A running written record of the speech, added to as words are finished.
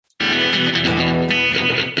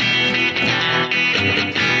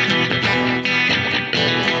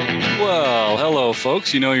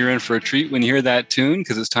folks. You know you're in for a treat when you hear that tune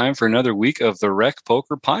because it's time for another week of the Rec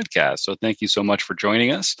Poker Podcast. So thank you so much for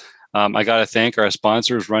joining us. I got to thank our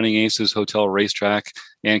sponsors, Running Aces Hotel, Racetrack,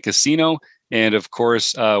 and Casino, and of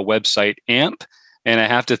course, website AMP. And I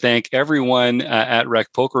have to thank everyone at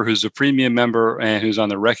Rec Poker who's a premium member and who's on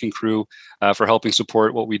the Wrecking Crew for helping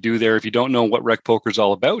support what we do there. If you don't know what Rec Poker is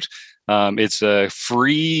all about, it's a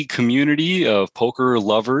free community of poker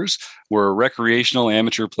lovers. We're recreational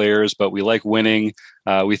amateur players, but we like winning.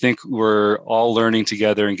 We think we're all learning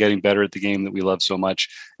together and getting better at the game that we love so much.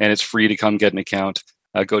 And it's free to come get an account.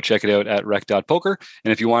 Go check it out at rec.poker.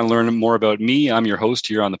 And if you want to learn more about me, I'm your host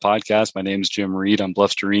here on the podcast. My name is Jim Reed. I'm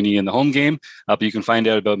Bluff Sterini in the home game. But you can find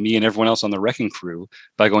out about me and everyone else on the Wrecking Crew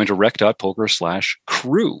by going to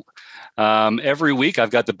rec.poker/crew. Every week, I've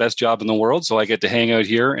got the best job in the world, so I get to hang out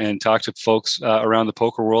here and talk to folks around the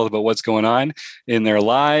poker world about what's going on in their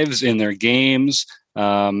lives, in their games.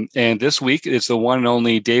 And this week, it's the one and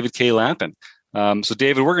only David K. Lappin. So,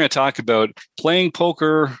 David, we're going to talk about playing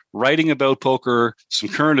poker, writing about poker, some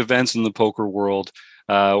current events in the poker world.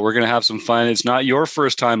 We're going to have some fun. It's not your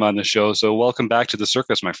first time on the show, so welcome back to the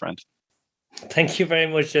circus, my friend. Thank you very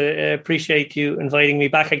much. I appreciate you inviting me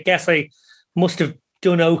back. I guess I must have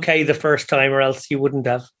done okay the first time, or else you wouldn't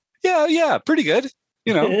have. Yeah, pretty good.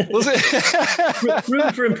 You know,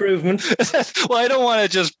 room for improvement. Well, I don't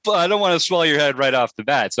want to swallow your head right off the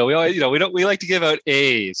bat. So we like to give out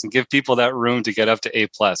A's and give people that room to get up to A+.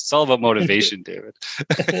 It's all about motivation, David.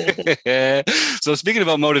 So speaking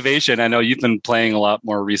about motivation, I know you've been playing a lot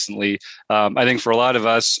more recently. I think for a lot of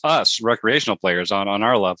us recreational players on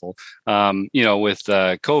our level, with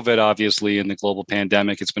COVID obviously and the global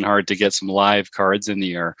pandemic, it's been hard to get some live cards in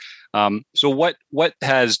the air. So what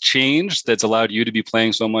has changed that's allowed you to be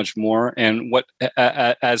playing so much more? And what,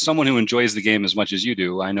 as someone who enjoys the game as much as you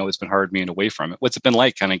do, I know it's been hard being away from it. What's it been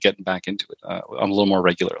like kind of getting back into it a little more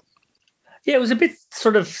regularly? Yeah, it was a bit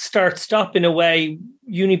sort of start-stop in a way.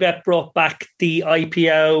 Unibet brought back the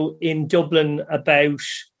IPO in Dublin about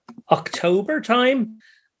October time,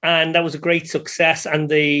 and that was a great success. And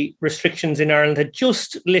the restrictions in Ireland had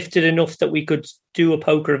just lifted enough that we could do a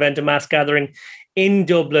poker event, a mass gathering in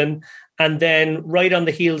Dublin. And then right on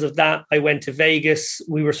the heels of that, I went to Vegas.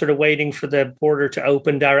 We were sort of waiting for the border to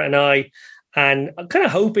open, Dara and I, and kind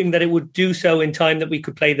of hoping that it would do so in time that we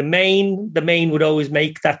could play the main. The main would always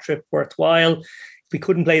make that trip worthwhile. If we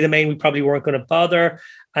couldn't play the main, we probably weren't going to bother.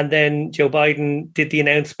 And then Joe Biden did the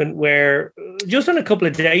announcement where just on a couple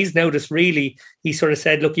of days' notice, really, he sort of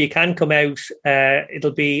said, look, you can come out.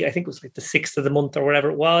 It'll be, I think it was like the 6th of the month or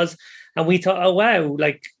whatever it was. And we thought, oh, wow,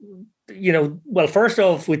 well, first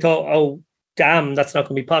off, we thought, oh, damn, that's not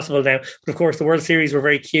going to be possible now. But of course, the World Series were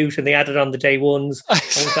very cute and they added on the day ones. And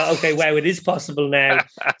we thought, okay, wow, it is possible now.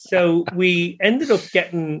 So we ended up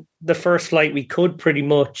getting the first flight we could pretty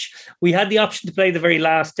much. We had the option to play the very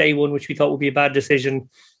last day one, which we thought would be a bad decision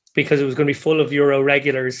because it was going to be full of Euro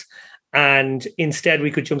regulars. And instead,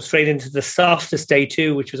 we could jump straight into the softest day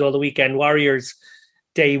two, which was all the weekend warriors.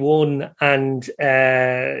 Day one, and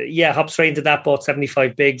hop straight into that, bought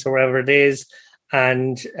 75 bigs or whatever it is,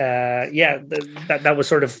 and that was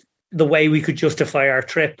sort of the way we could justify our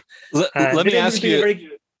trip. Let me ask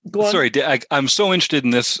you. Sorry, I'm so interested in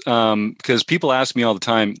this because people ask me all the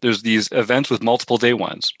time. There's these events with multiple day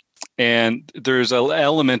ones, and there's an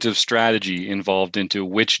element of strategy involved into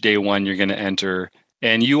which day one you're going to enter.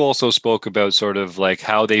 And you also spoke about sort of like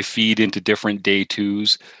how they feed into different day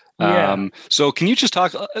twos. Yeah. So can you just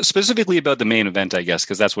talk specifically about the main event, I guess,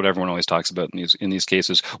 because that's what everyone always talks about in these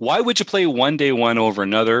cases. Why would you play one day one over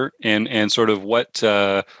another, and sort of what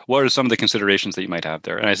are some of the considerations that you might have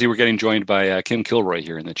there? And I see we're getting joined by Kim Kilroy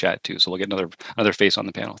here in the chat too, so we'll get another face on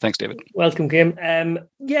the panel. Thanks, David. Welcome, Kim.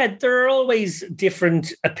 There are always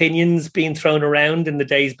different opinions being thrown around in the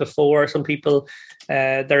days before. Some people,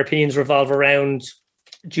 their opinions revolve around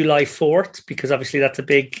July 4th because obviously that's a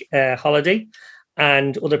big holiday.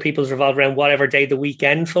 And other people's revolve around whatever day the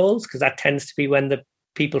weekend falls, because that tends to be when the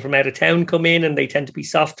people from out of town come in and they tend to be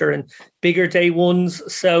softer and bigger day ones.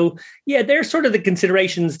 So, yeah, they're sort of the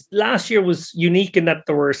considerations. Last year was unique in that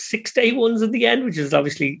there were 6 day ones at the end, which is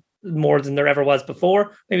obviously more than there ever was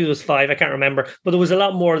before. Maybe it was 5, I can't remember. But there was a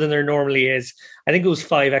lot more than there normally is. I think it was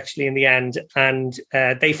 5 actually in the end. And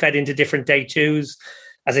they fed into different day twos.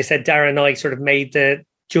 As I said, Dara and I sort of made the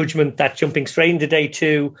judgment that jumping straight into day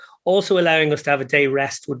two, also allowing us to have a day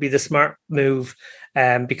rest would be the smart move,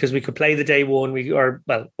 because we could play the day one,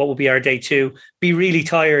 what would be our day two, be really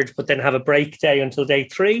tired, but then have a break day until day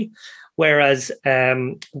three. Whereas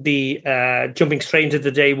the jumping straight into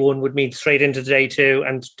the day one would mean straight into day two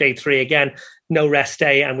and day three again, no rest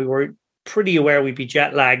day. And we were pretty aware we'd be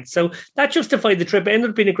jet lagged. So that justified the trip. It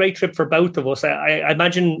ended up being a great trip for both of us. I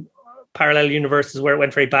imagine parallel universes where it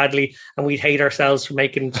went very badly and we'd hate ourselves for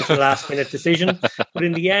making such a last minute decision. But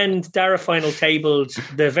in the end, Dara final tabled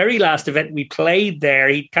the very last event we played there.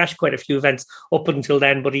 He cashed quite a few events up until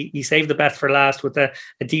then, but he saved the best for last with a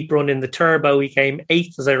deep run in the turbo. He came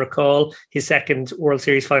 8th, as I recall, his second World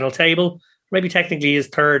Series final table. Maybe technically his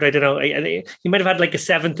third. I don't know. He might have had like a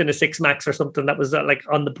 7th and a 6 max or something that was like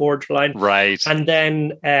on the borderline. Right. And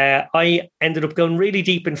then I ended up going really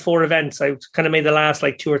deep in 4 events. I kind of made the last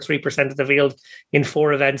like 2 or 3% of the field in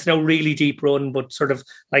 4 events. No really deep run, but sort of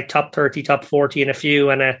like top 30, top 40 in a few,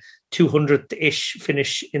 and a 200-ish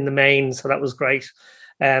finish in the main. So that was great.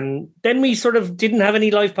 Then we sort of didn't have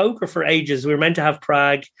any live poker for ages. We were meant to have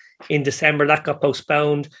Prague in December. That got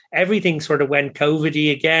postponed. Everything sort of went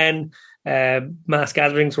COVID-y again. Mass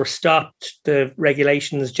gatherings were stopped. The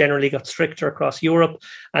regulations generally got stricter across Europe.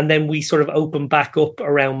 And then we sort of opened back up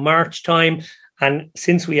around March time. And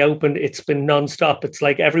since we opened, it's been nonstop. It's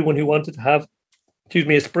like everyone who wanted to have,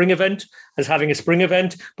 a spring event is having a spring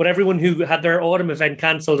event, but everyone who had their autumn event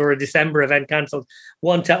cancelled or a December event cancelled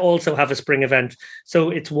want to also have a spring event.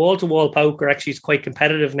 So it's wall-to-wall poker. Actually, it's quite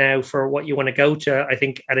competitive now for what you want to go to. I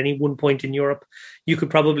think at any one point in Europe, you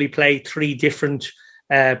could probably play 3 different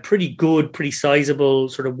pretty good, pretty sizable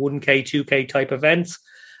sort of 1K, 2K type events.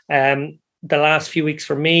 The last few weeks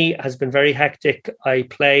for me has been very hectic. I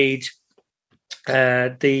played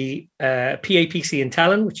the PAPC in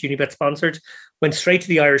Tallinn, which Unibet sponsored, went straight to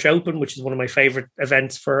the Irish Open, which is one of my favorite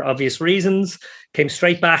events for obvious reasons, came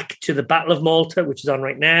straight back to the Battle of Malta, which is on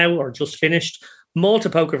right now or just finished. Malta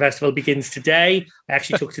Poker Festival begins today. I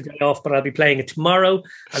actually took today off, but I'll be playing it tomorrow,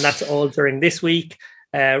 and that's all during this week.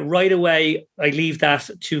 Right away, I leave that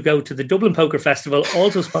to go to the Dublin Poker Festival,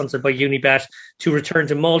 also sponsored by Unibet, to return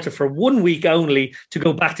to Malta for 1 week only, to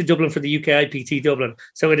go back to Dublin for the UK IPT Dublin.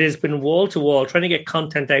 So it has been wall to wall. Trying to get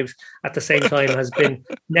content out at the same time has been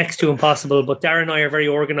next to impossible. But Darren and I are very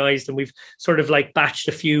organised, and we've sort of like batched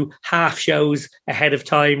a few half shows ahead of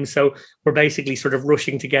time. So we're basically sort of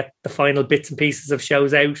rushing to get the final bits and pieces of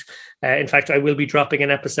shows out. In fact, I will be dropping an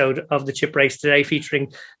episode of the Chip Race today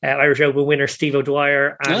featuring Irish Open winner Steve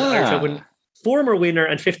O'Dwyer and Irish Open former winner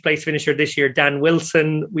and 5th place finisher this year, Dan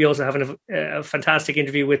Wilson. We also have a fantastic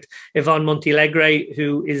interview with Yvonne Montilegre,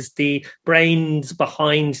 who is the brains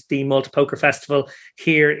behind the Malta Poker Festival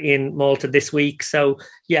here in Malta this week. So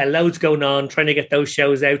yeah, loads going on, trying to get those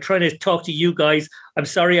shows out, trying to talk to you guys. I'm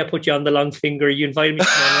sorry I put you on the long finger. You invited me to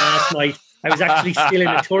come on last night. I was actually still in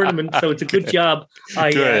a tournament, so it's a good job.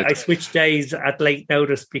 I switched days at late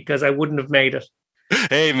notice because I wouldn't have made it.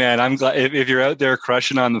 Hey man, I'm glad if you're out there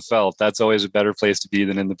crushing on the felt, that's always a better place to be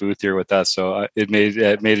than in the booth here with us. So it made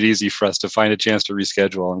it easy for us to find a chance to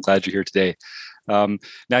reschedule. I'm glad you're here today.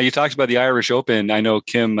 Now you talked about the Irish Open. I know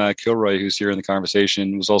Kim Kilroy, who's here in the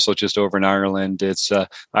conversation, was also just over in Ireland. It's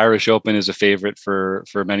Irish Open is a favorite for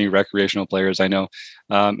many recreational players, I know.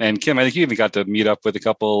 And Kim, I think you even got to meet up with a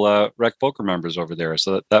couple Rec Poker members over there,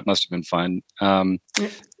 so that must have been fun.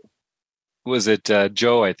 Was it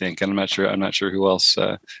Joe? I think, and I'm not sure who else.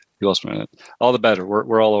 Who else went it? All the better.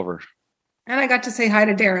 We're all over. And I got to say hi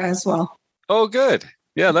to Dara as well. Oh, good.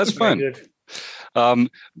 Yeah, that's fun. Good.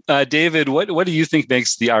 David, what do you think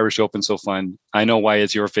makes the Irish Open so fun? I know why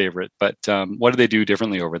it's your favorite, but what do they do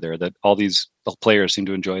differently over there that all these players seem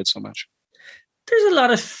to enjoy it so much? There's a lot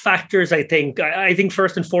of factors, I think. I think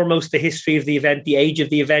first and foremost, the history of the event, the age of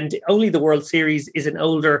the event. Only the World Series is an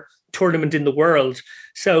older tournament in the world.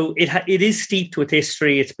 So it is steeped with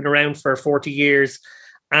history. It's been around for 40 years.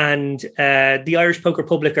 And the Irish poker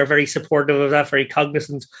public are very supportive of that, very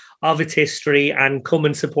cognizant of its history, and come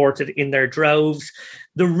and support it in their droves.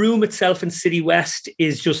 The room itself in City West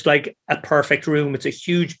is just like a perfect room. It's a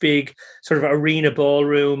huge, big sort of arena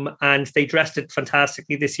ballroom, and they dressed it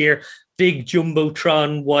fantastically this year. Big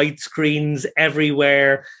jumbotron, wide screens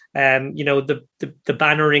everywhere. The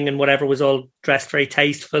bannering and whatever was all dressed very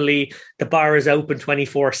tastefully. The bar is open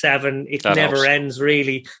 24/7. It never ends,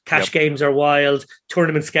 really. Cash games are wild.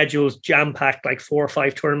 Tournament schedules jam-packed, like 4 or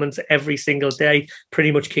 5 tournaments every single day,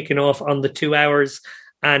 pretty much kicking off on the 2 hours.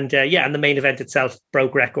 And and the main event itself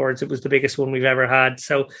broke records. It was the biggest one we've ever had.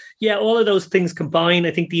 So yeah, all of those things combine.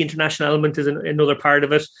 I think the international element is another part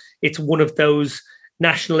of it. It's one of those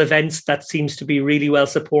national events that seems to be really well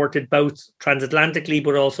supported, both transatlantically,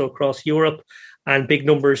 but also across Europe. and big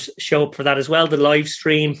numbers show up for that as well. The live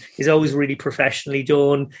stream is always really professionally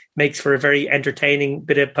done, makes for a very entertaining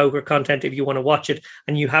bit of poker content if you want to watch it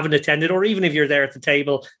and you haven't attended, or even if you're there at the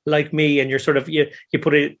table like me and you're sort of, you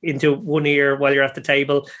put it into one ear while you're at the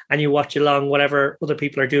table and you watch along whatever other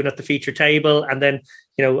people are doing at the feature table. And then,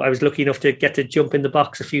 I was lucky enough to get to jump in the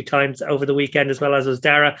box a few times over the weekend, as well as was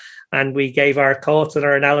Dara, and we gave our thoughts and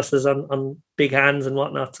our analysis on big hands and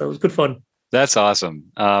whatnot. So it was good fun. That's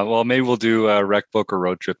awesome. Well, maybe we'll do a Rec Poker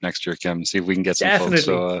road trip next year, Kim, see if we can get some folks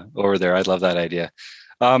over there. I'd love that idea.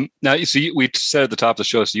 Now, we said at the top of the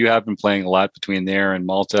show, so you have been playing a lot between there and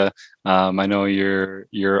Malta. I know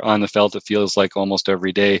you're on the felt, it feels like almost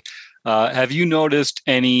every day. Have you noticed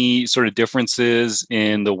any sort of differences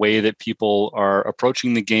in the way that people are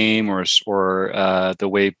approaching the game, or the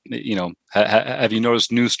way, have you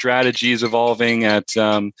noticed new strategies evolving at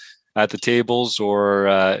the tables, or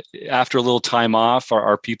after a little time off,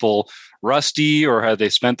 are people rusty, or have they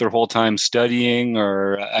spent their whole time studying?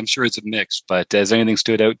 Or I'm sure it's a mix, but has anything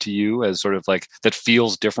stood out to you as sort of like that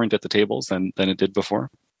feels different at the tables than it did before?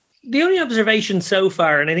 The only observation so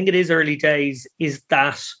far, and I think it is early days, is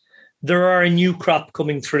that there are a new crop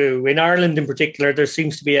coming through. In Ireland in particular, there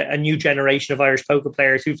seems to be a new generation of Irish poker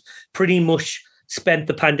players who've pretty much spent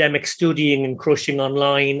the pandemic studying and crushing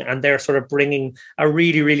online, and they're sort of bringing a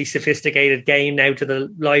really, really sophisticated game now to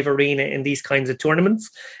the live arena in these kinds of tournaments.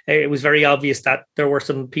 It was very obvious that there were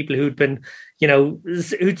some people who'd been,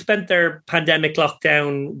 who'd spent their pandemic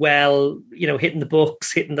lockdown well, hitting the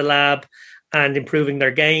books, hitting the lab and improving their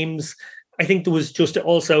games. I think there was just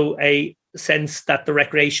also a sense that the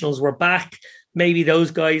recreationals were back. Maybe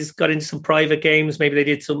those guys got into some private games. Maybe they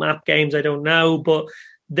did some app games. I don't know. But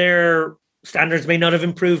their standards may not have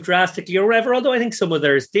improved drastically or whatever, although I think some of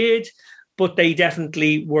theirs did. But they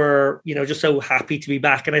definitely were, just so happy to be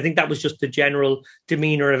back. And I think that was just the general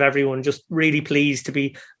demeanor of everyone, just really pleased to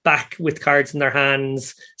be back with cards in their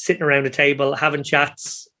hands, sitting around a table, having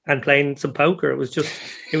chats and playing some poker. It was just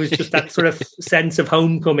that sort of sense of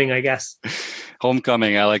homecoming, I guess.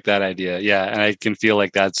 Homecoming. I like that idea. Yeah. And I can feel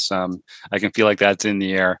like that's in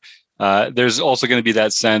the air. There's also going to be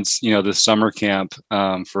that sense, the summer camp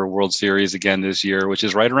for World Series again this year, which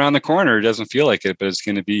is right around the corner. It doesn't feel like it, but it's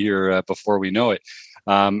going to be here before we know it.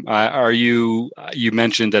 You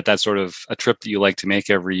mentioned that that's sort of a trip that you like to make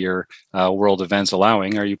every year, world events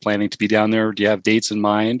allowing. Are you planning to be down there? Do you have dates in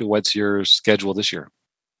mind? What's your schedule this year?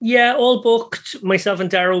 Yeah, all booked. Myself and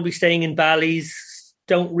Dara will be staying in Bally's.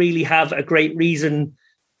 Don't really have a great reason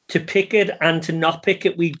to pick it and to not pick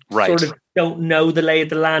it. We sort of don't know the lay of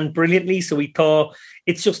the land brilliantly. So we thought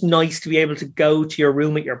it's just nice to be able to go to your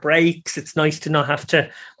room at your breaks. It's nice to not have to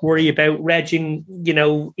worry about regging,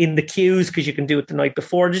 in the queues, because you can do it the night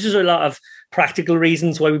before. There's just a lot of practical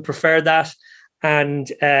reasons why we prefer that.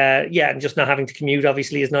 And and just not having to commute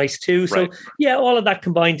obviously is nice too. So all of that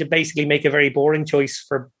combined to basically make a very boring choice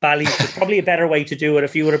for Bally's. There's probably a better way to do it. A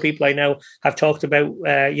few other people I know have talked about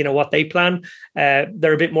what they plan.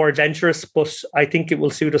 They're a bit more adventurous, but I think it will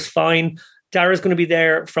suit us fine. Dara's going to be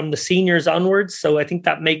there from the seniors onwards, so I think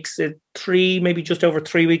that makes it 3, maybe just over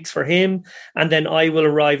 3 weeks for him. And then I will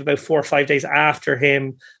arrive about 4 or 5 days after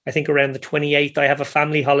him. I think around the 28th. I have a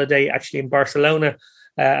family holiday actually in Barcelona.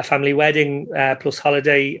 A family wedding plus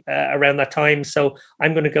holiday around that time. So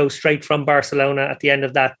I'm going to go straight from Barcelona at the end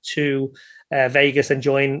of that to Vegas and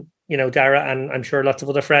join, Dara, and I'm sure lots of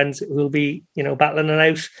other friends who will be, battling it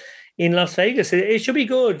out in Las Vegas. It should be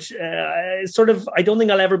good. I don't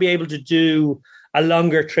think I'll ever be able to do a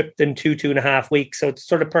longer trip than 2.5 weeks. So it's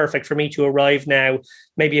sort of perfect for me to arrive now,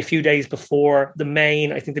 maybe a few days before the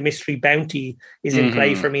main. I think the Mystery Bounty is in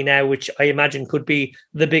play for me now, which I imagine could be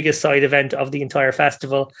the biggest side event of the entire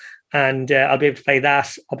festival. And I'll be able to play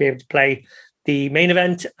that. I'll be able to play the main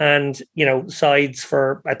event and, sides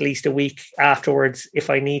for at least a week afterwards if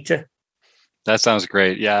I need to. That sounds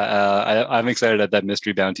great. Yeah, I'm excited at that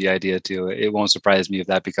Mystery Bounty idea too. It won't surprise me if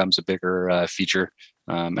that becomes a bigger feature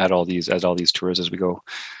at all these tours as we go.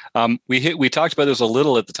 We talked about this a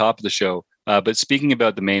little at the top of the show, but speaking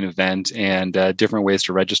about the main event and different ways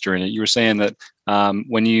to register in it, you were saying that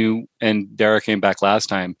when you and Dara came back last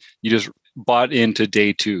time, you just bought into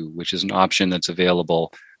day 2, which is an option that's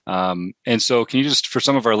available. And so, can you just, for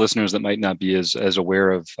some of our listeners that might not be as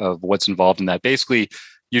aware of what's involved in that, basically,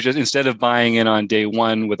 you just, instead of buying in on day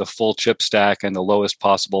 1 with a full chip stack and the lowest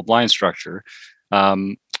possible blind structure,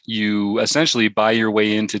 you essentially buy your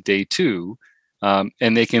way into day 2,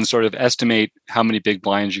 and they can sort of estimate how many big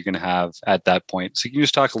blinds you're going to have at that point. So can you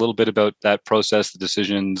just talk a little bit about that process, the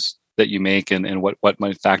decisions that you make, and what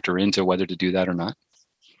might factor into whether to do that or not?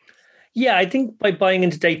 Yeah, I think by buying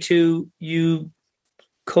into day 2,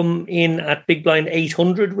 come in at big blind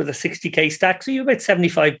 800 with a 60k stack. So you have about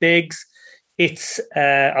 75 bigs. It's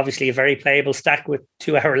obviously a very playable stack with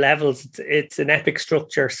 2-hour levels. It's an epic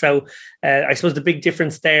structure. So I suppose the big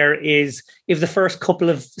difference there is if the first couple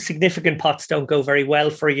of significant pots don't go very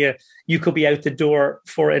well for you, you could be out the door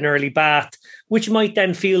for an early bath, which might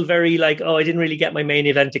then feel very like, oh, I didn't really get my main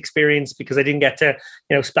event experience because I didn't get to,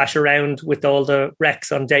 splash around with all the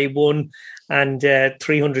wrecks on day one and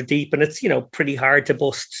 300 deep. And it's, pretty hard to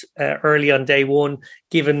bust early on day one,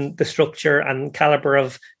 given the structure and caliber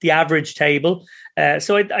of the average table.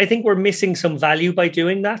 So I think we're missing some value by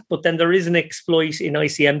doing that. But then there is an exploit in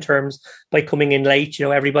ICM terms by coming in late.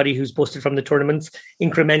 Everybody who's busted from the tournaments,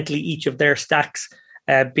 incrementally each of their stacks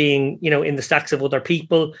being, in the stacks of other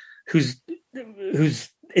people whose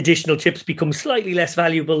additional chips become slightly less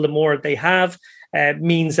valuable the more they have,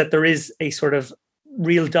 means that there is a sort of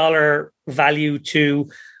real dollar value to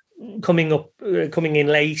coming in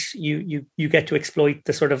late. You get to exploit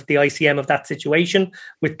the sort of the ICM of that situation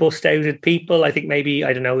with bust outed people. I think maybe,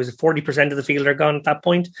 I don't know, is it 40% of the field are gone at that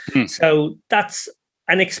point? So that's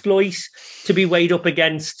an exploit to be weighed up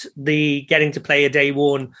against the getting to play a day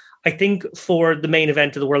one. I think for the main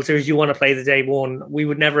event of the World Series, you want to play the day one. We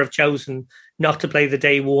would never have chosen not to play the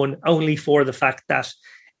day one, only for the fact that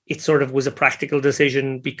it sort of was a practical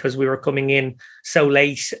decision because we were coming in so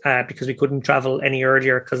late because we couldn't travel any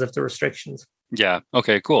earlier because of the restrictions. Yeah.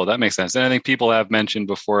 Okay, cool. That makes sense. And I think people have mentioned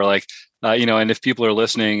before, like, and if people are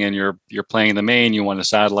listening and you're playing the main, you want a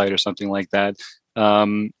satellite or something like that.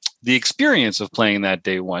 The experience of playing that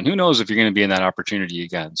day one, who knows if you're going to be in that opportunity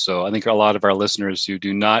again. So I think a lot of our listeners who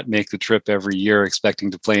do not make the trip every year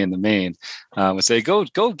expecting to play in the main would say, go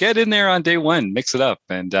get in there on day one, mix it up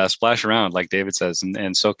and splash around, like David says,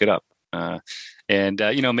 and soak it up.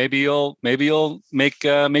 Maybe you'll make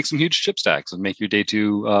some huge chip stacks and make your day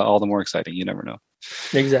two all the more exciting. You never know.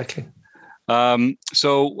 Exactly.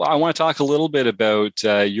 So I want to talk a little bit about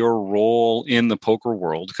your role in the poker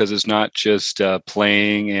world, because it's not just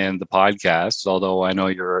playing and the podcasts, although I know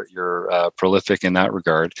you're prolific in that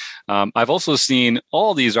regard. I've also seen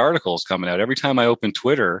all these articles coming out. Every time I open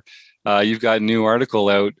Twitter, you've got a new article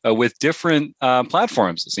out with different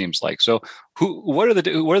platforms, it seems like. So what are the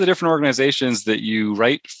different organizations that you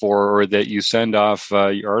write for or that you send off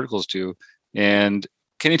your articles to? And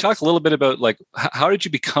can you talk a little bit about, like, how did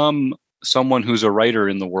you become someone who's a writer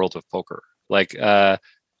in the world of poker? Like,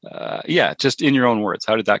 just in your own words,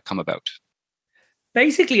 how did that come about?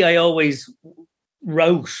 Basically, I always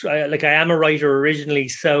wrote. I am a writer originally,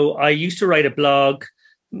 so I used to write a blog,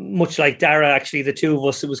 much like Dara. Actually, the two of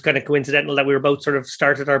us, it was kind of coincidental that we were both sort of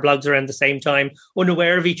started our blogs around the same time,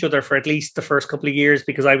 unaware of each other for at least the first couple of years,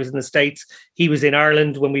 because I was in the States, he was in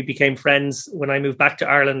Ireland. When we became friends, when I moved back to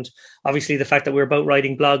Ireland, obviously the fact that we were both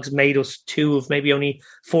writing blogs made us two of maybe only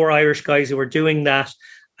 4 Irish guys who were doing that.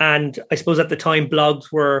 And I suppose at the time,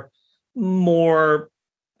 blogs were more,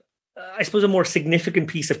 a more significant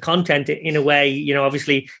piece of content in a way.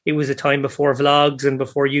 Obviously it was a time before vlogs and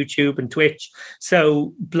before YouTube and Twitch.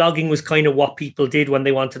 So blogging was kind of what people did when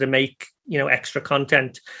they wanted to make, extra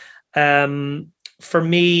content. For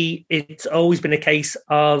me, it's always been a case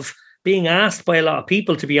of being asked by a lot of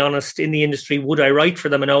people, to be honest, in the industry, would I write for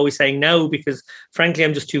them? And always saying no, because frankly,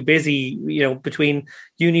 I'm just too busy, between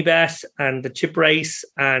Unibet and the chip race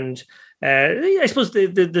and I suppose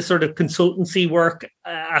the sort of consultancy work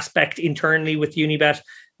aspect internally with Unibet,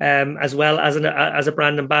 as well as a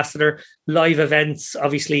brand ambassador, live events,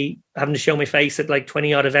 obviously having to show my face at like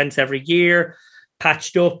 20 odd events every year,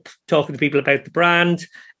 patched up, talking to people about the brand,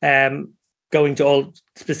 going to all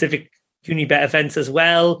specific Unibet events as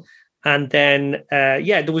well. And then,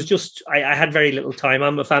 there was just, I had very little time.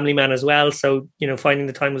 I'm a family man as well. So, finding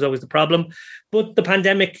the time was always the problem. But the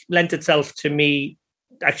pandemic lent itself to me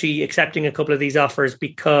actually accepting a couple of these offers,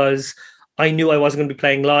 because I knew I wasn't going to be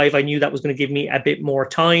playing live. I knew that was going to give me a bit more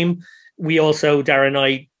time. We also, Dara and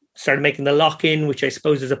I, started making the Lock-In, which I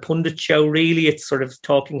suppose is a pundit show, really. It's sort of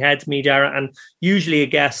talking heads, me, Dara, and usually a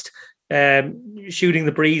guest, shooting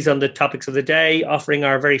the breeze on the topics of the day, offering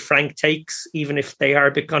our very frank takes, even if they are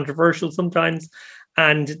a bit controversial sometimes.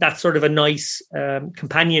 And that's sort of a nice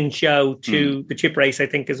companion show to the chip race, I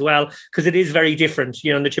think, as well, because it is very different.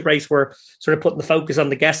 In the chip race, we're sort of putting the focus on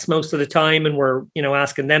the guests most of the time, and we're,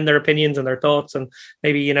 asking them their opinions and their thoughts, and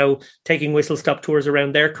maybe, taking whistle-stop tours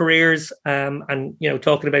around their careers, and,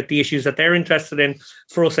 talking about the issues that they're interested in.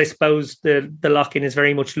 For us, I suppose the Lock-In is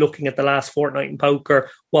very much looking at the last fortnight in poker,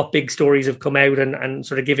 what big stories have come out, and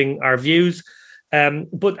sort of giving our views.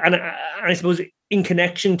 But I suppose in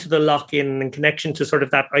connection to the Lock-In and connection to sort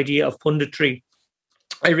of that idea of punditry,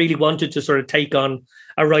 I really wanted to sort of take on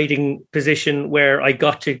a writing position where I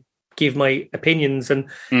got to give my opinions. And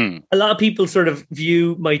a lot of people sort of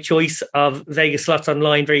view my choice of Vegas Slots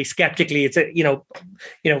Online very skeptically. It's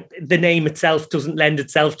the name itself doesn't lend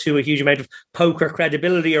itself to a huge amount of poker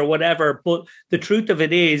credibility or whatever. But the truth of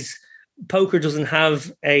it is, poker doesn't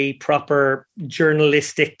have a proper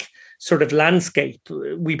journalistic sort of landscape.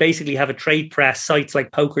 We basically have a trade press. Sites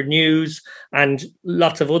like Poker News and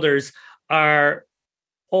lots of others are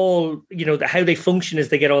all, how they function is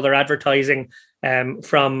they get all their advertising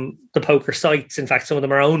from the poker sites. In fact, some of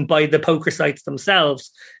them are owned by the poker sites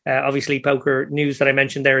themselves. Obviously, Poker News that I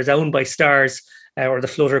mentioned there is owned by Stars or the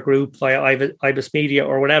Flutter Group via Ibis Media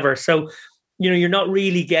or whatever. So, you're not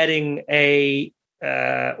really getting a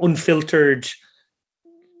unfiltered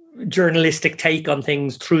journalistic take on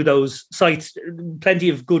things through those sites. Plenty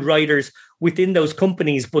of good writers within those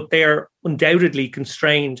companies, but they're undoubtedly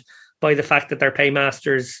constrained by the fact that their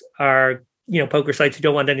paymasters are, poker sites who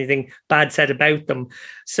don't want anything bad said about them.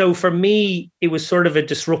 So for me, it was sort of a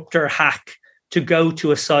disruptor hack to go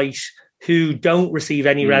to a site who don't receive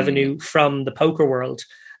any revenue from the poker world.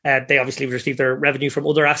 They obviously receive their revenue from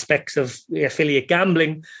other aspects of affiliate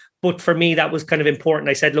gambling. But for me, that was kind of important.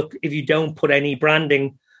 I said, look, if you don't put any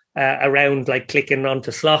branding around like clicking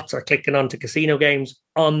onto slots or clicking onto casino games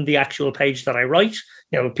on the actual page that I write,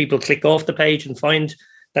 people click off the page and find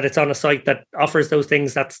that it's on a site that offers those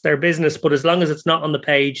things, that's their business. But as long as it's not on the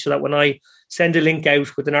page, so that when I send a link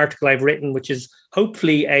out with an article I've written, which is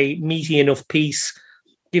hopefully a meaty enough piece,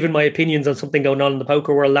 given my opinions on something going on in the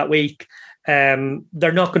poker world that week,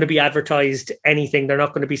 they're not going to be advertised anything. They're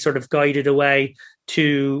not going to be sort of guided away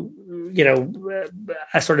to,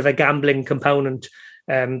 a sort of a gambling component.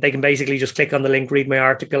 They can basically just click on the link, read my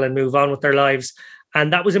article and move on with their lives.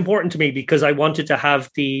 And that was important to me because I wanted to have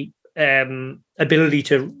the ability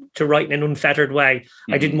to write in an unfettered way.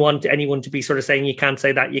 I didn't want anyone to be sort of saying, you can't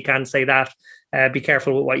say that, you can't say that. Be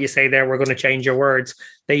careful with what you say there. We're going to change your words.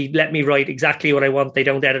 They let me write exactly what I want. They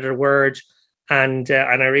don't edit a word. And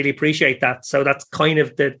I really appreciate that. So that's kind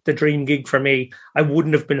of the dream gig for me. I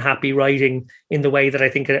wouldn't have been happy writing in the way that I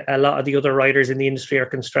think a lot of the other writers in the industry are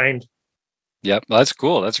constrained. Yep, well, that's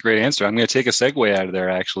cool. That's a great answer. I'm going to take a segue out of there,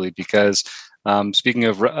 actually, because speaking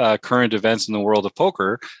of current events in the world of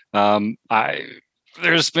poker,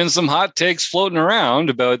 there's been some hot takes floating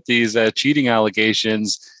around about these cheating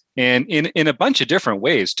allegations, and in a bunch of different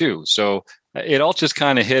ways, too. So it all just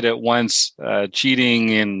kind of hit at once, cheating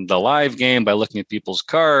in the live game by looking at people's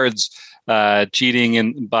cards,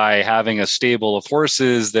 cheating by having a stable of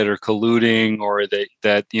horses that are colluding, or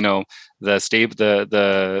that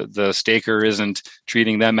the staker isn't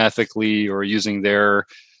treating them ethically or using their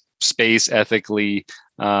space ethically,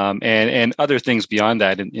 and other things beyond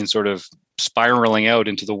that, in sort of spiraling out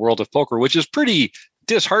into the world of poker, which is pretty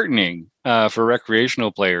disheartening for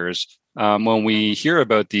recreational players. When we hear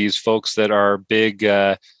about these folks that are big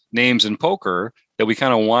names in poker that we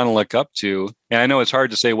kind of want to look up to, and I know it's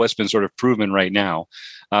hard to say what's been sort of proven right now.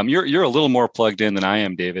 You're a little more plugged in than I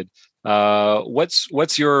am, David.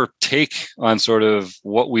 What's your take on sort of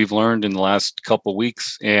what we've learned in the last couple of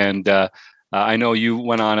weeks? And I know you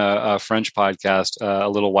went on a French podcast a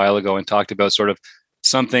little while ago and talked about sort of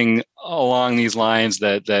something along these lines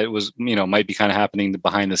that was, might be kind of happening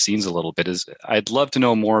behind the scenes a little bit. I'd love to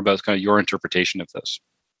know more about kind of your interpretation of this.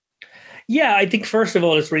 Yeah, I think first of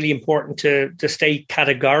all, it's really important to state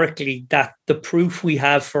categorically that the proof we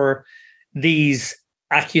have for these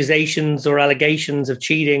accusations or allegations of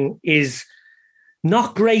cheating is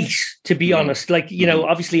not great, to be honest. Like,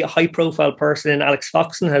 obviously a high profile person in Alex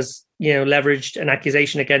Foxen has, leveraged an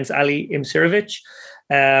accusation against Ali Imsirovic.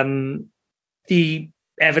 The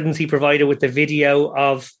evidence he provided with the video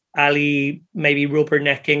of Ali maybe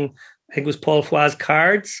rubbernecking, I think it was Paul Foy's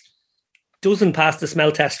cards, doesn't pass the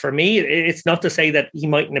smell test for me. It's not to say that he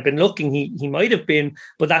mightn't have been looking. He might have been,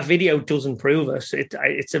 but that video doesn't prove it.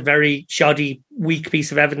 It's a very shoddy, weak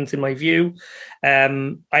piece of evidence in my view.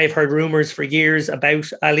 I have heard rumors for years about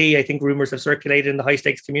Ali. I think rumors have circulated in the high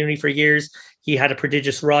stakes community for years. He had a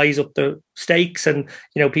prodigious rise up the stakes, and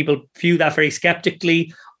people view that very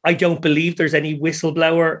skeptically. I don't believe there's any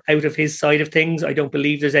whistleblower out of his side of things. I don't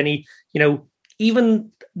believe there's any,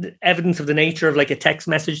 even evidence of the nature of like a text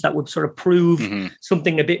message that would sort of prove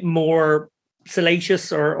something a bit more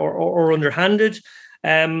salacious or underhanded.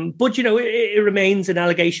 But, it remains an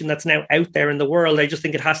allegation that's now out there in the world. I just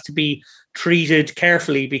think it has to be treated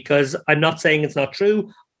carefully, because I'm not saying it's not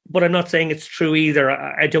true, but I'm not saying it's true either.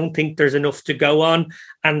 I don't think there's enough to go on,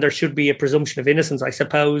 and there should be a presumption of innocence, I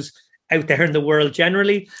suppose. out there in the world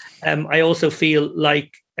generally. I also feel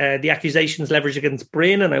like the accusations leveraged against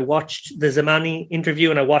Bryn, and I watched the Zamani interview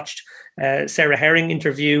and I watched Sarah Herring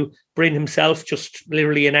interview Bryn himself just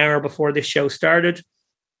literally an hour before this show started.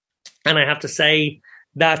 And I have to say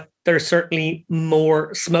that there's certainly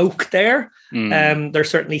more smoke there. There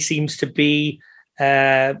certainly seems to be,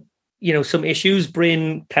 some issues.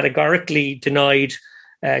 Bryn categorically denied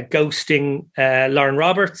ghosting Lauren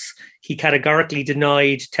Roberts. He categorically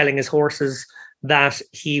denied telling his horses that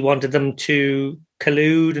he wanted them to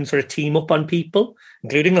collude and sort of team up on people,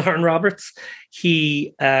 including Lauren Roberts.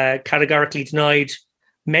 He categorically denied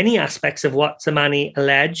many aspects of what Zamani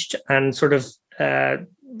alleged and sort of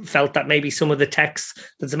felt that maybe some of the texts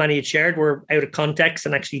that Zamani had shared were out of context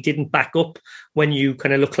and actually didn't back up, when you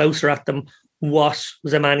kind of look closer at them, what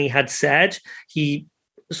Zamani had said. He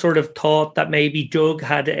sort of thought that maybe Doug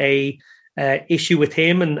had a issue with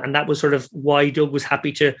him, and that was sort of why Doug was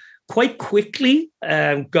happy to quite quickly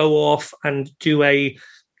go off and do a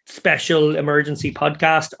special emergency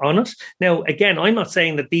podcast on it. Now, again, I'm not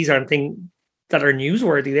saying that these aren't things that are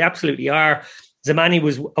newsworthy. They absolutely are. Zamani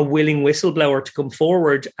was a willing whistleblower to come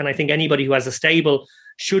forward, and I think anybody who has a stable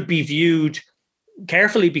should be viewed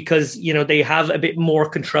carefully because, they have a bit more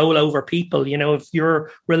control over people. If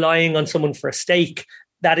you're relying on someone for a stake,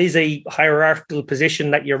 that is a hierarchical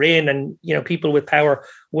position that you're in, and people with power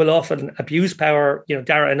will often abuse power.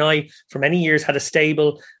 Dara and I for many years had a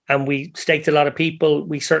stable and we staked a lot of people.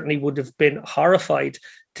 We certainly would have been horrified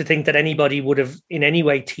to think that anybody would have in any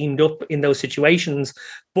way teamed up in those situations.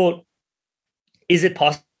 But is it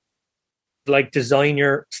possible design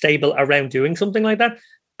your stable around doing something like that?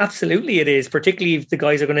 Absolutely it is, particularly if the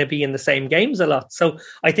guys are going to be in the same games a lot. So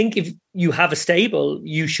I think if you have a stable,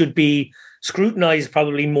 you should be scrutinized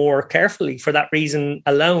probably more carefully for that reason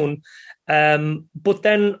alone. But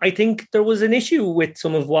then I think there was an issue with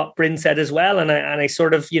some of what Bryn said as well. And I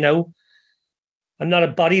sort of, I'm not a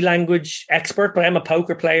body language expert, but I'm a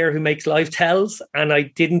poker player who makes live tells. And I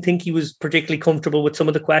didn't think he was particularly comfortable with some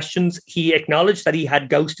of the questions. He acknowledged that he had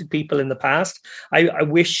ghosted people in the past. I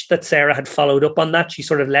wish that Sarah had followed up on that. She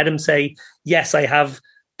sort of let him say, yes, I have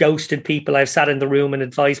ghosted people. I've sat in the room and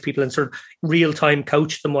advised people and sort of real-time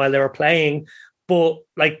coached them while they were playing. But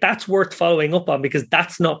that's worth following up on because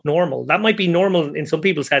that's not normal. That might be normal in some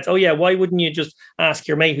people's heads. Oh yeah, why wouldn't you just ask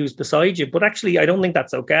your mate who's beside you? But actually, I don't think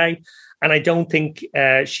that's okay. And I don't think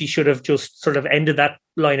she should have just sort of ended that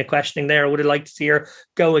line of questioning there. I would have liked to see her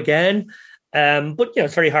go again. But,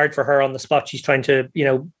 it's very hard for her on the spot. She's trying to,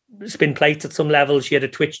 spin plates at some level. She had a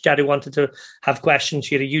Twitch chat who wanted to have questions.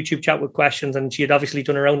 She had a YouTube chat with questions, and she had obviously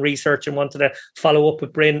done her own research and wanted to follow up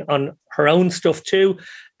with Bryn on her own stuff too.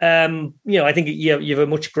 I think you have a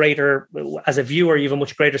much greater, as a viewer, you have a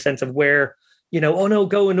much greater sense of where, oh no,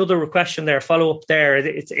 go another question there, follow up there.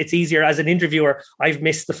 It's easier as an interviewer. I've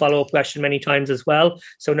missed the follow-up question many times as well.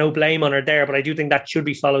 So no blame on her there, but I do think that should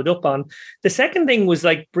be followed up on. The second thing was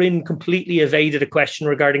Bryn completely evaded a question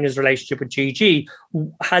regarding his relationship with Gigi.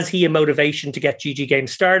 Has he a motivation to get Gigi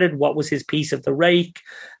games started? What was his piece of the rake?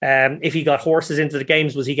 If he got horses into the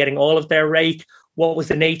games, was he getting all of their rake? What was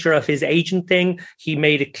the nature of his agent thing? He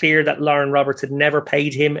made it clear that Lauren Roberts had never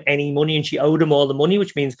paid him any money and she owed him all the money,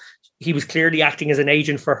 which means he was clearly acting as an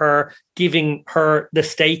agent for her, giving her the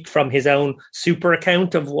stake from his own super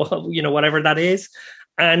account of whatever that is.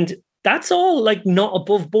 And that's all not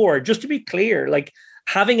above board. Just to be clear,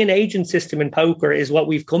 having an agent system in poker is what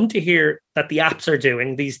we've come to hear that the apps are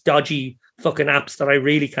doing, these dodgy fucking apps that I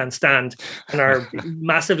really can't stand and are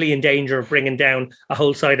massively in danger of bringing down a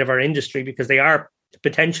whole side of our industry because they are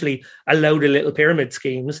potentially a load of little pyramid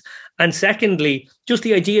schemes. And secondly, just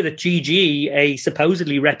the idea that GG, a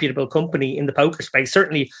supposedly reputable company in the poker space,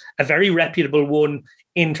 certainly a very reputable one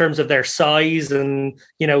in terms of their size and,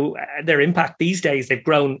 their impact these days, they've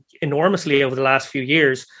grown enormously over the last few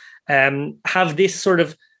years, have this sort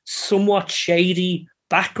of somewhat shady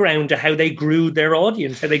background to how they grew their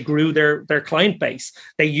audience, how they grew their client base.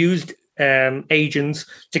 They used agents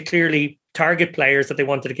to clearly target players that they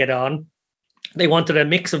wanted to get on. They wanted a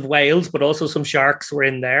mix of whales, but also some sharks were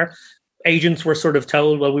in there. Agents were sort of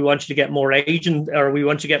told, well, we want you to get more we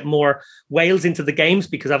want you to get more whales into the games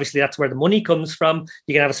because obviously that's where the money comes from.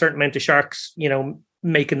 You can have a certain amount of sharks,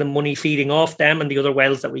 making the money feeding off them and the other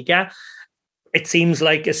whales that we get. It seems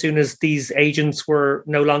like as soon as these agents were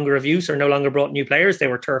no longer of use or no longer brought new players, they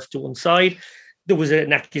were turfed to one side. There was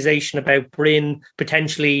an accusation about Bryn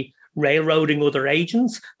potentially railroading other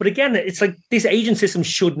agents. But again, it's this agent system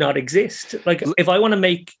should not exist. If I want to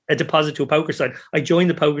make a deposit to a poker site, I join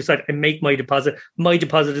the poker site and make my deposit. My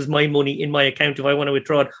deposit is my money in my account. If I want to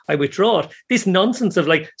withdraw it, I withdraw it. This nonsense of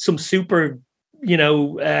some super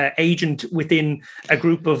agent within a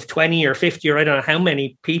group of 20 or 50 or I don't know how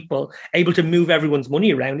many people able to move everyone's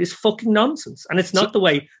money around is fucking nonsense. And it's not the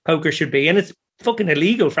way poker should be. And it's fucking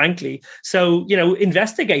illegal, frankly. So,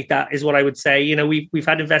 investigate that is what I would say. We've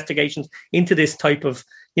had investigations into this type of,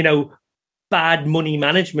 bad money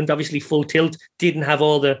management. Obviously, Full Tilt didn't have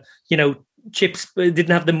all the, chips, didn't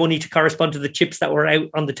have the money to correspond to the chips that were out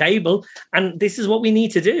on the table. And this is what we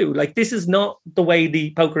need to do. Like, this is not the way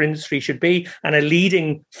the poker industry should be. And a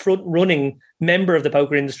leading front running member of the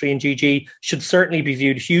poker industry in GG should certainly be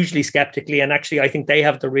viewed hugely skeptically. And actually, I think they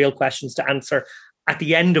have the real questions to answer at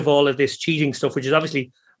the end of all of this cheating stuff, which is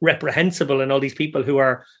obviously reprehensible, and all these people who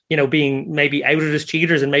are, being maybe outed as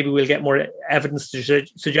cheaters, and maybe we'll get more evidence to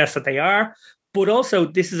suggest that they are. But also,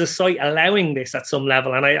 this is a site allowing this at some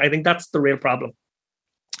level. And I think that's the real problem.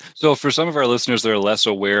 So for some of our listeners that are less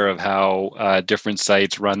aware of how different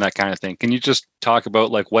sites run that kind of thing, can you just talk about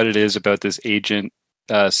like what it is about this agent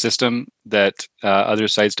system that other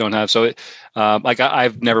sites don't have? So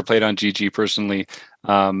I've never played on GG personally.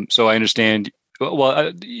 So I understand,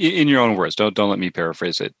 in your own words, don't let me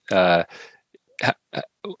paraphrase it.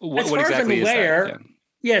 What exactly is that?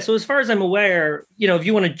 Yeah, so as far as I'm aware, if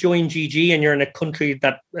you want to join GG and you're in a country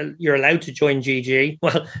that you're allowed to join GG,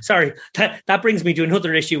 well, sorry, that brings me to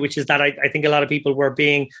another issue, which is that I think a lot of people were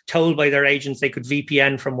being told by their agents they could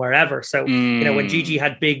VPN from wherever. So, when GG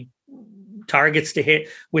had big targets to hit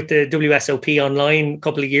with the WSOP online a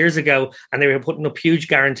couple of years ago, and they were putting up huge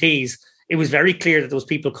guarantees, it was very clear that there was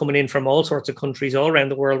people coming in from all sorts of countries all around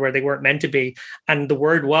the world where they weren't meant to be. And the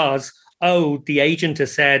word was, the agent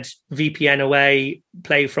has said VPN away,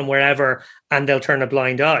 play from wherever, and they'll turn a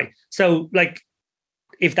blind eye. So, like,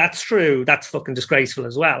 if that's true, that's fucking disgraceful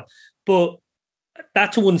as well. But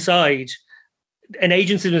that to one side, an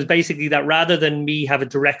agent system is basically that rather than me have a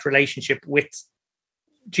direct relationship with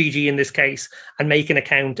GG in this case and make an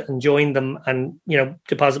account and join them and,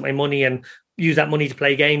 deposit my money and use that money to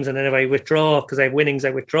play games, and then if I withdraw because I have winnings,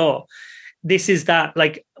 I withdraw. This is that,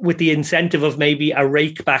 like, with the incentive of maybe a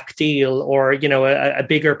rake back deal or, a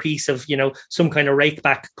bigger piece of, some kind of rake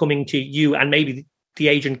back coming to you, and maybe the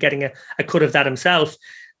agent getting a cut of that himself.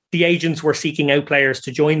 The agents were seeking out players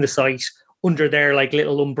to join the site under their like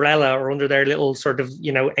little umbrella or under their little sort of,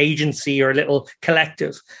 agency or little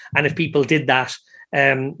collective. And if people did that,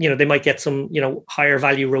 they might get some, higher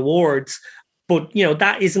value rewards. But,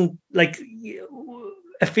 that isn't like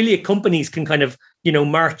affiliate companies can kind of,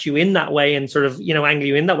 march you in that way and sort of, angle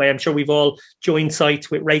you in that way. I'm sure we've all joined sites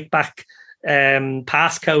with rakeback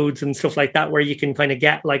passcodes and stuff like that, where you can kind of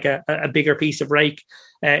get like a bigger piece of rake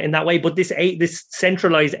in that way. But this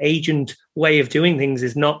centralized agent way of doing things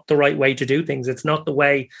is not the right way to do things. It's not the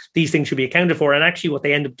way these things should be accounted for. And actually what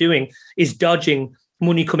they end up doing is dodging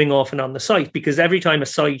money coming off and on the site, because every time a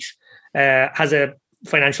site has a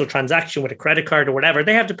financial transaction with a credit card or whatever,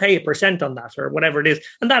 they have to pay 1% on that or whatever it is.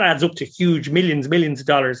 And that adds up to huge millions of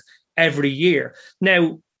dollars every year.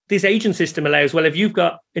 Now, this agent system allows, well, if you've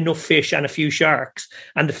got enough fish and a few sharks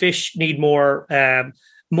and the fish need more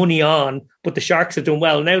money on, but the sharks have done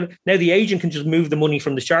well, now the agent can just move the money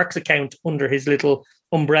from the sharks account under his little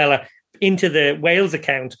umbrella into the whales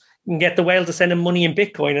account and get the whale to send him money in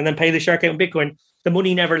Bitcoin and then pay the shark out in Bitcoin. The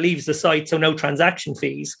money never leaves the site, so no transaction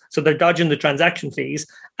fees. So they're dodging the transaction fees.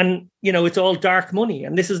 And, it's all dark money.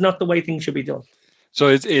 And this is not the way things should be done. So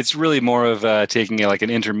it's really more of taking like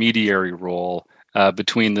an intermediary role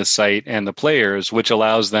between the site and the players, which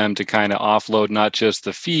allows them to kind of offload not just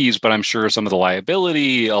the fees, but I'm sure some of the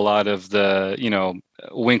liability, a lot of the,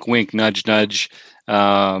 wink, wink, nudge, nudge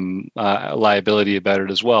liability about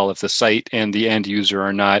it as well. If the site and the end user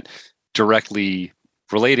are not directly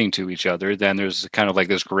relating to each other, then there's kind of like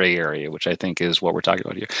this gray area, which I think is what we're talking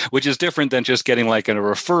about here, which is different than just getting like a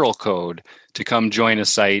referral code to come join a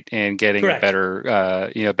site and getting Correct. A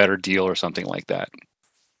better, better deal or something like that.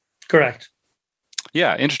 Correct.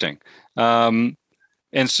 Yeah. Interesting. And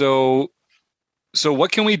so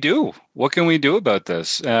what can we do? What can we do about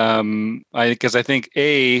this? Because I think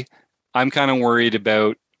I'm kind of worried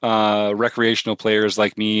about recreational players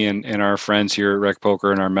like me and our friends here at Rec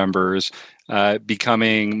Poker and our members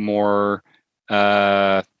becoming more,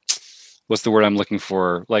 what's the word I'm looking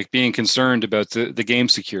for? Like being concerned about the game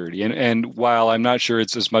security. And while I'm not sure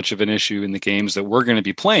it's as much of an issue in the games that we're going to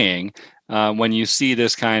be playing, when you see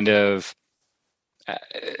this kind of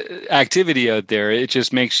activity out there, it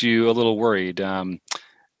just makes you a little worried.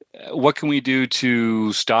 What can we do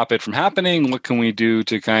to stop it from happening? What can we do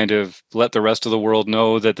to kind of let the rest of the world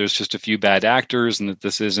know that there's just a few bad actors and that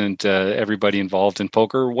this isn't everybody involved in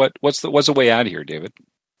poker? What's the way out of here, David?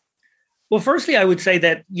 Well, firstly, I would say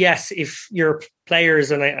that, yes, if you're players,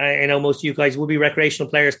 and I know most of you guys will be recreational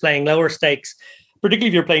players playing lower stakes, particularly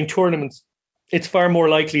if you're playing tournaments, it's far more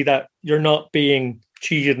likely that you're not being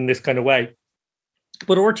cheated in this kind of way.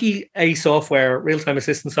 But RTA software, real-time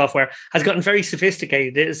assistant software, has gotten very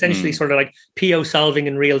sophisticated. It's essentially sort of like PO solving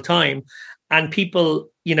in real time. And people,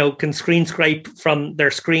 can screen scrape from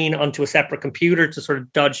their screen onto a separate computer to sort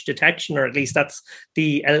of dodge detection, or at least that's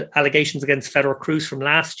the allegations against Fedor Cruz from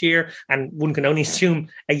last year. And one can only assume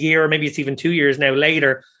a year, or maybe it's even 2 years now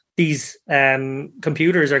later, these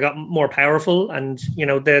computers are gotten more powerful, and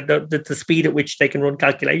the speed at which they can run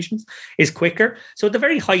calculations is quicker. So at the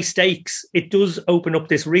very high stakes, it does open up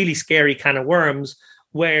this really scary can of worms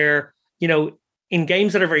where, in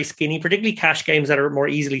games that are very skinny, particularly cash games that are more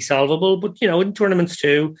easily solvable, but in tournaments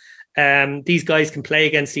too, these guys can play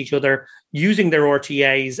against each other using their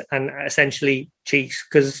RTAs and essentially cheat,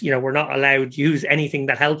 because we're not allowed to use anything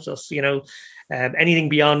that helps us. Anything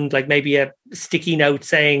beyond like maybe a sticky note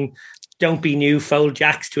saying "Don't be new, fold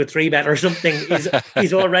jacks to a 3-bet" or something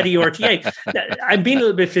is already RTA. I'm being a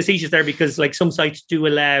little bit facetious there, because like some sites do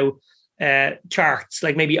allow charts,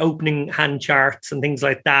 like maybe opening hand charts and things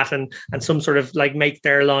like that, and some sort of like make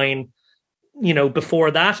their line, before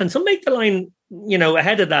that, and some make the line,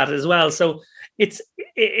 ahead of that as well. So it's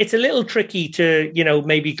a little tricky to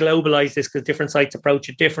maybe globalize this, because different sites approach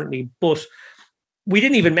it differently. But we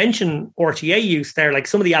didn't even mention RTA use there. Like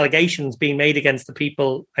some of the allegations being made against the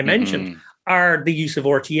people I mentioned are the use of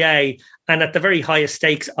RTA, and at the very highest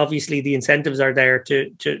stakes, obviously the incentives are there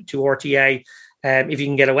to RTA. If you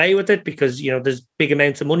can get away with it, because there's big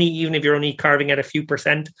amounts of money, even if you're only carving out a few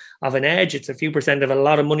percent of an edge, it's a few percent of a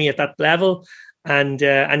lot of money at that level. And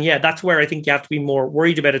yeah, that's where I think you have to be more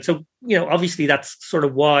worried about it. So, obviously that's sort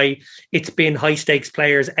of why it's been high stakes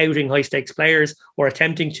players outing high stakes players, or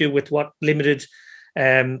attempting to, with what limited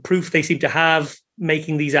proof they seem to have,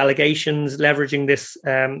 making these allegations, leveraging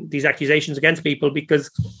these accusations against people, because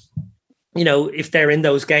if they're in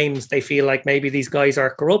those games, they feel like maybe these guys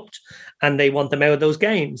are corrupt and they want them out of those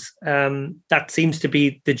games. That seems to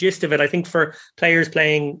be the gist of it. I think for players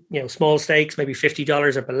playing, small stakes, maybe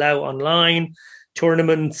 $50 or below online,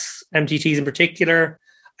 tournaments, MTTs in particular,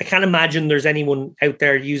 I can't imagine there's anyone out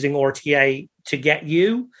there using RTA to get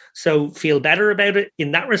you. So feel better about it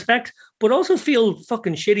in that respect, but also feel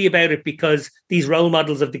fucking shitty about it because these role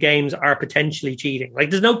models of the games are potentially cheating. Like,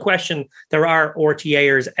 there's no question there are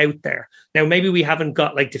RTAers out there. Now, maybe we haven't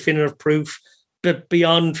got like definitive proof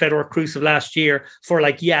beyond Fedor Cruz of last year for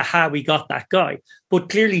like, we got that guy. But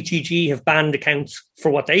clearly GG have banned accounts for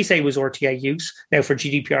what they say was RTA use. Now, for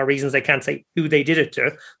GDPR reasons, they can't say who they did it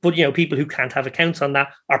to. But, people who can't have accounts on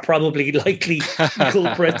that are probably likely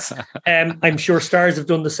culprits. I'm sure Stars have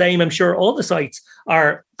done the same. I'm sure all the sites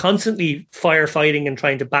are constantly firefighting and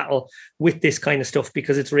trying to battle with this kind of stuff,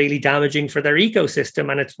 because it's really damaging for their ecosystem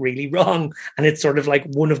and it's really wrong. And it's sort of like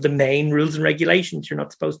one of the main rules and regulations. You're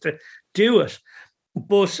not supposed to do it.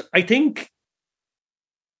 But I think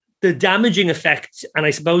the damaging effect, and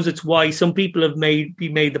I suppose it's why some people have made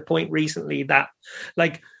the point recently that,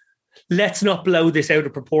 like, let's not blow this out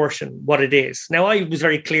of proportion what it is. Now, I was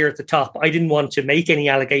very clear at the top. I didn't want to make any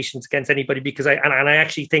allegations against anybody, because I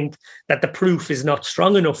actually think that the proof is not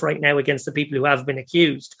strong enough right now against the people who have been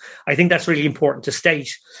accused. I think that's really important to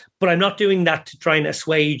state. But I'm not doing that to try and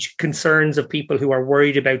assuage concerns of people who are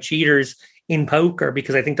worried about cheaters in poker,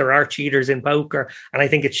 because I think there are cheaters in poker, and I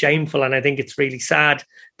think it's shameful, and I think it's really sad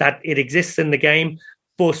that it exists in the game.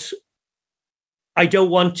 But I don't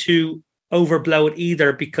want to overblow it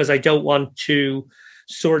either, because I don't want to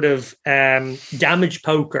sort of damage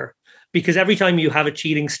poker, because every time you have a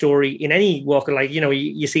cheating story in any walk of life,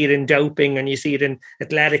 you see it in doping, and you see it in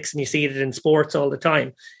athletics, and you see it in sports all the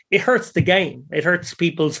time. It hurts the game. It hurts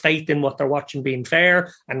people's faith in what they're watching being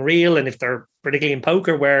fair and real. And if they're particularly in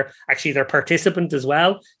poker, where actually they're participant as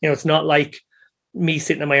well, it's not like me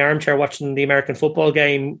sitting in my armchair watching the American football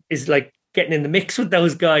game is like getting in the mix with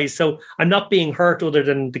those guys. So I'm not being hurt, other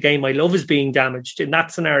than the game I love is being damaged in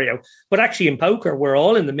that scenario. But actually in poker, we're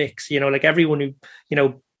all in the mix, like everyone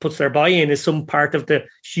who, puts their buy-in is some part of the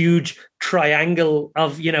huge triangle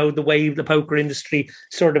of, the way the poker industry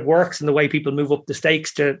sort of works, and the way people move up the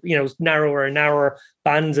stakes to, narrower and narrower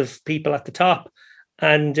bands of people at the top.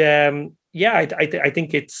 And I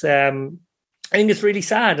think it's really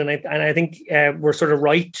sad. And I think we're sort of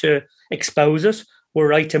right to expose it. We're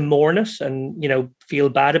right to mourn it and, feel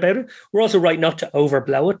bad about it. We're also right not to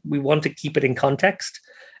overblow it. We want to keep it in context.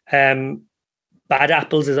 Bad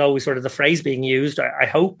apples is always sort of the phrase being used. I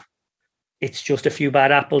hope it's just a few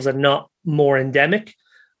bad apples and not more endemic.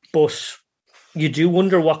 But you do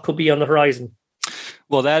wonder what could be on the horizon.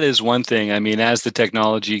 Well, that is one thing. I mean, as the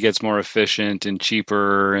technology gets more efficient and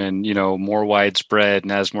cheaper and, more widespread,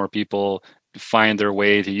 and as more people find their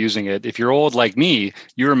way to using it. If you're old like me,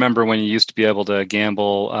 you remember when you used to be able to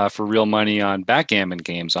gamble for real money on backgammon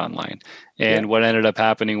games online. And what ended up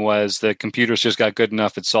happening was the computers just got good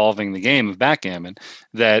enough at solving the game of backgammon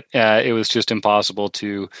that it was just impossible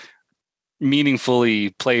to meaningfully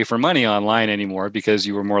play for money online anymore, because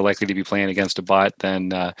you were more likely to be playing against a bot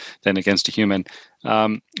than against a human.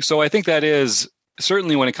 So I think that is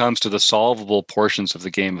certainly, when it comes to the solvable portions of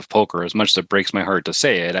the game of poker, as much as it breaks my heart to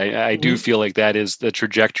say it, I do feel like that is the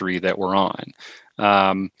trajectory that we're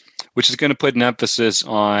on, which is going to put an emphasis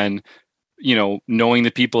on, knowing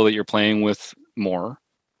the people that you're playing with more.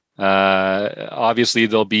 Obviously,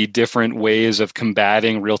 there'll be different ways of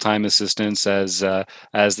combating real-time assistance as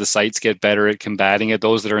the sites get better at combating it.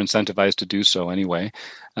 Those that are incentivized to do so, anyway.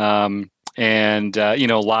 And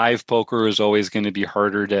live poker is always going to be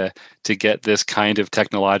harder to get this kind of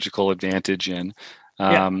technological advantage in.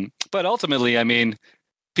 But ultimately, I mean,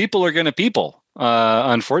 people are going to people,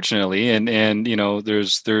 unfortunately, and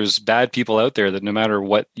there's bad people out there that no matter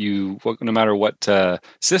what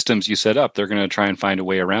systems you set up, they're going to try and find a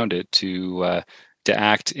way around it to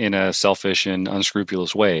act in a selfish and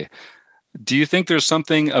unscrupulous way. Do you think there's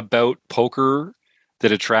something about poker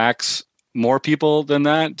that attracts more people than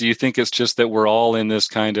that? Do you think it's just that we're all in this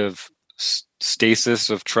kind of stasis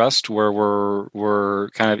of trust where we're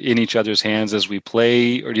kind of in each other's hands as we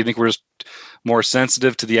play? Or do you think we're just more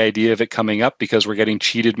sensitive to the idea of it coming up because we're getting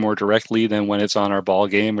cheated more directly than when it's on our ball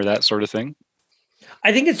game or that sort of thing?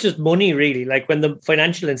 I think it's just money, really. Like when the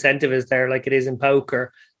financial incentive is there, like it is in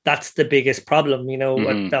poker, that's the biggest problem.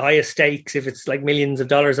 At the highest stakes, if it's like millions of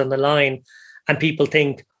dollars on the line and people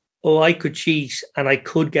think, oh, I could cheat and I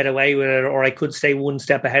could get away with it, or I could stay one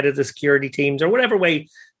step ahead of the security teams, or whatever way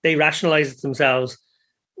they rationalize it themselves.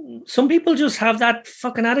 Some people just have that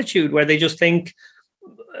fucking attitude where they just think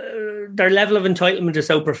their level of entitlement is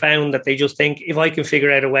so profound that they just think, if I can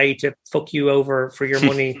figure out a way to fuck you over for your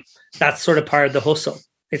money, that's sort of part of the hustle.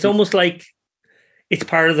 It's almost like it's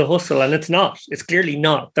part of the hustle, and it's not. It's clearly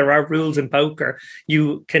not. There are rules in poker.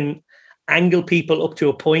 You can angle people up to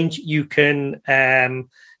a point. You can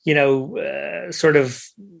sort of,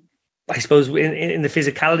 I suppose, in the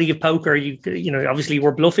physicality of poker, obviously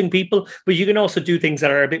we're bluffing people, but you can also do things that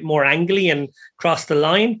are a bit more angly and cross the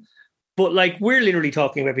line. But like, we're literally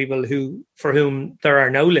talking about people for whom there are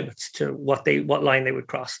no limits to what line they would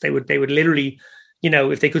cross. They would literally,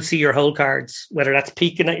 if they could see your hole cards, whether that's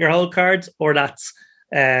peeking at your hole cards or that's,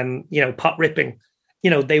 pot ripping,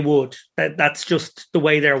 they would. That's just the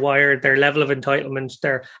way they're wired. Their level of entitlement,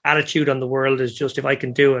 their attitude on the world is just, if I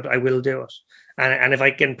can do it, I will do it. And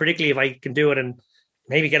particularly if I can do it and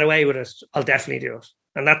maybe get away with it, I'll definitely do it.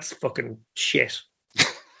 And that's fucking shit.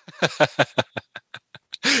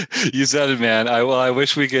 You said it, man. I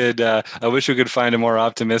wish we could. I wish we could find a more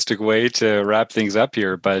optimistic way to wrap things up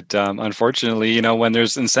here. But unfortunately, when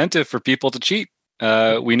there's incentive for people to cheat,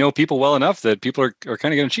 we know people well enough that people are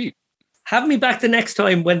kind of going to cheat. Have me back the next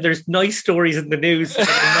time when there's nice stories in the news. And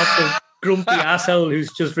I'm not the grumpy asshole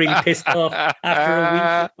who's just really pissed off after a week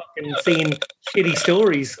of fucking seeing shitty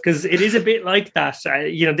stories, because it is a bit like that.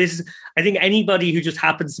 This is, I think anybody who just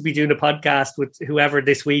happens to be doing a podcast with whoever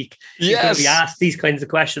this week is going to be asked these kinds of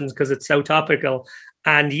questions because it's so topical.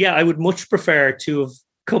 And yeah, I would much prefer to have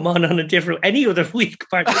come on any other week,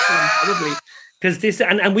 particularly probably. Because this,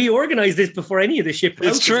 and we organized this before any of the shit.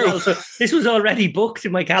 It's true. Well, so this was already booked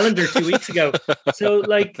in my calendar 2 weeks ago. So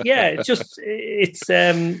look,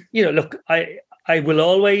 I will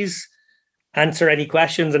always answer any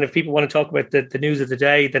questions. And if people want to talk about the news of the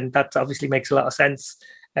day, then that obviously makes a lot of sense.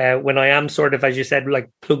 When I am sort of, as you said, like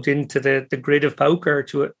plugged into the grid of poker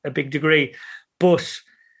to a big degree. But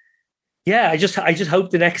yeah, I just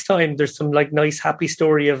hope the next time there's some like nice happy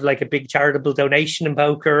story of like a big charitable donation in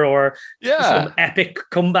poker, or some epic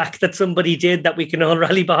comeback that somebody did that we can all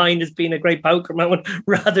rally behind as being a great poker moment,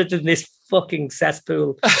 rather than this fucking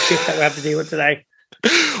cesspool shit that we have to deal with today.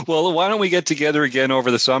 Well, why don't we get together again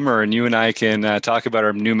over the summer and you and I can talk about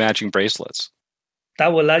our new matching bracelets?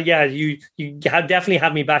 That will, you definitely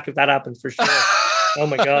have me back if that happens, for sure. Oh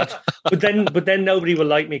my God. But then nobody will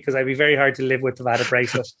like me because I'd be very hard to live with if I had a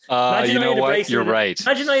bracelet. You know what? You're right.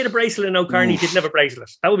 Imagine I had a bracelet and O'Carney didn't have a bracelet.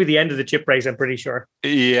 That would be the end of the chip race, I'm pretty sure.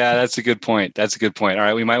 Yeah, that's a good point. All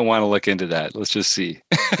right, we might want to look into that. Let's just see.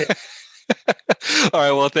 All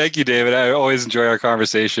right. Well, thank you, David. I always enjoy our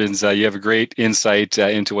conversations. You have a great insight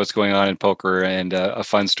into what's going on in poker, and a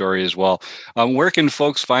fun story as well. Where can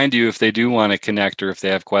folks find you if they do want to connect, or if they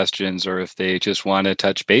have questions, or if they just want to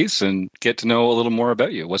touch base and get to know a little more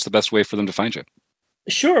about you? What's the best way for them to find you?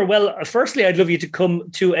 Sure. Well, firstly, I'd love you to come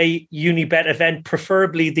to a Unibet event,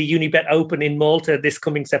 preferably the Unibet Open in Malta this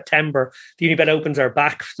coming September. The Unibet Opens are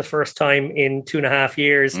back for the first time in 2.5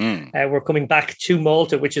 years. We're coming back to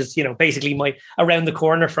Malta, which is, basically around the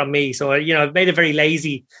corner from me. So, I've made it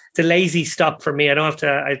it's a lazy stop for me. I have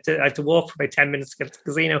to walk for about 10 minutes to get to the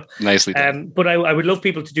casino. Nicely done. But I would love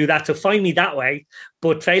people to do that. So find me that way.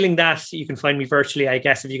 But failing that, you can find me virtually, I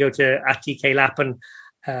guess, if you go to @DKLappin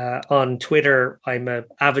on Twitter. I'm an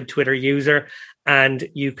avid Twitter user, and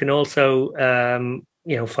you can also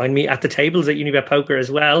find me at the tables at Unibet Poker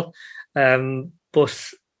as well. And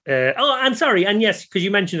yes, because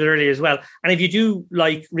you mentioned it earlier as well, and if you do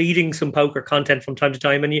like reading some poker content from time to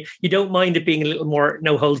time, and you don't mind it being a little more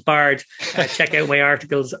no holds barred, check out my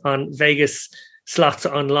articles on Vegas Slots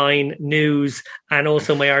Online news, and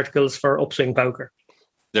also my articles for Upswing Poker.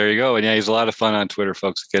 There you go. And yeah, he's a lot of fun on Twitter,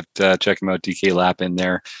 folks. Check him out, DK Lappin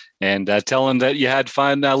there, and tell him that you had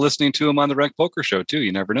fun listening to him on the Rec Poker Show too.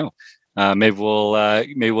 You never know. Maybe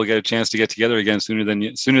we'll get a chance to get together again sooner than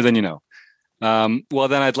you know. Well,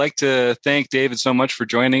 then I'd like to thank David so much for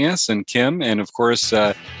joining us, and Kim, and of course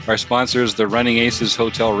our sponsors, the Running Aces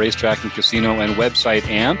Hotel, Racetrack and Casino, and website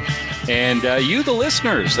AMP, and you, the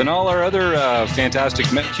listeners, and all our other fantastic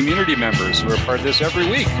community members who are part of this every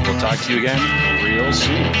week. We'll talk to you again real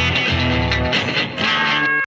soon.